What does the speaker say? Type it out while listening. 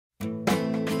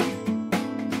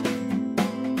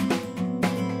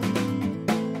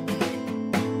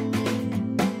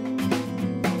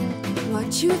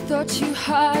what you thought you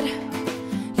had.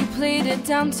 You played it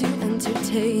down to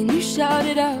entertain. You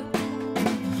shouted out.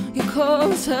 Your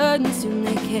calls heard and soon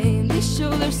they came. They show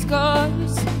their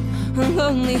scars. A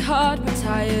lonely heart with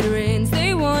tired reins.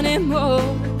 They wanted more.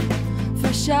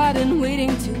 Fresh out and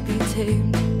waiting to be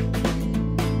tamed.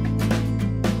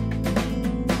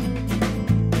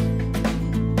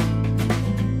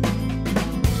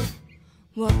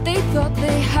 What they thought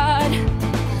they had,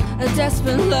 a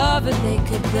desperate lover they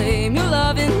could blame. Your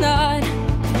loving not.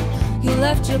 You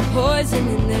left your poison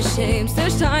in their shames. They're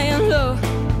dying low.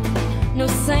 No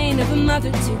sign of a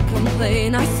mother to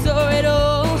complain. I saw it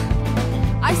all.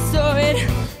 I saw it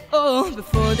all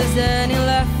before there's any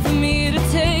left for me to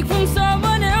take from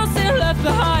someone else and left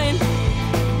behind.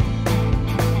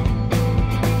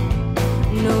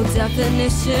 No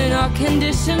definition or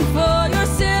condition for your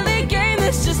silly game.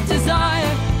 It's just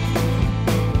desire.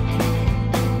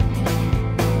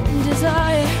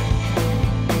 Desire.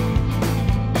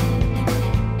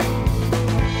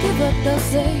 Give up, they'll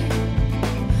say.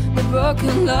 The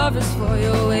broken lovers for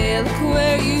your way. Look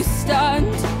where you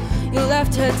stand. You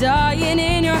left her dying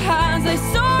in your hands. I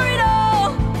saw it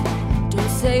all. Don't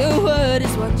say a word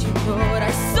is what you thought.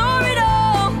 I saw it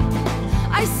all.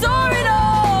 I saw it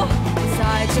all.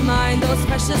 Inside your mind, those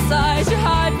precious eyes you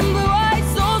hide from blue-eyed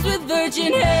souls with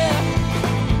virgin hair.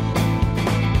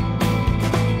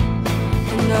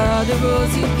 And all the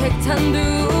rules you picked and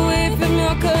blew away from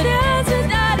your good hands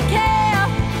without a care.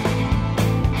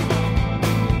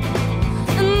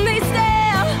 And they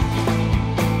stare.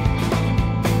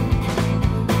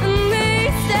 And they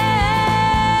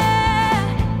stare.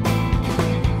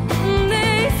 And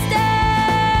they stare.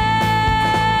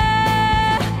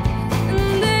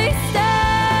 And they stare.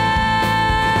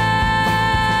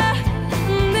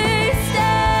 And they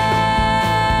stare.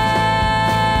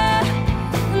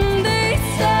 And they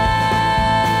stare.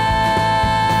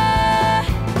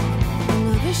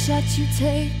 Another shot you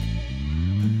take.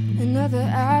 Another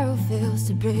arrow fails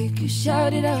to break. You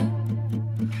shouted out.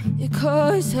 Your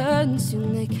chorus heard and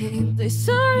soon they came. They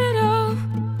saw it all.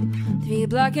 3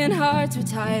 blackened hearts with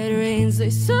tired reins. They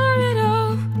saw it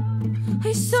all.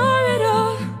 I saw it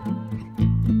all.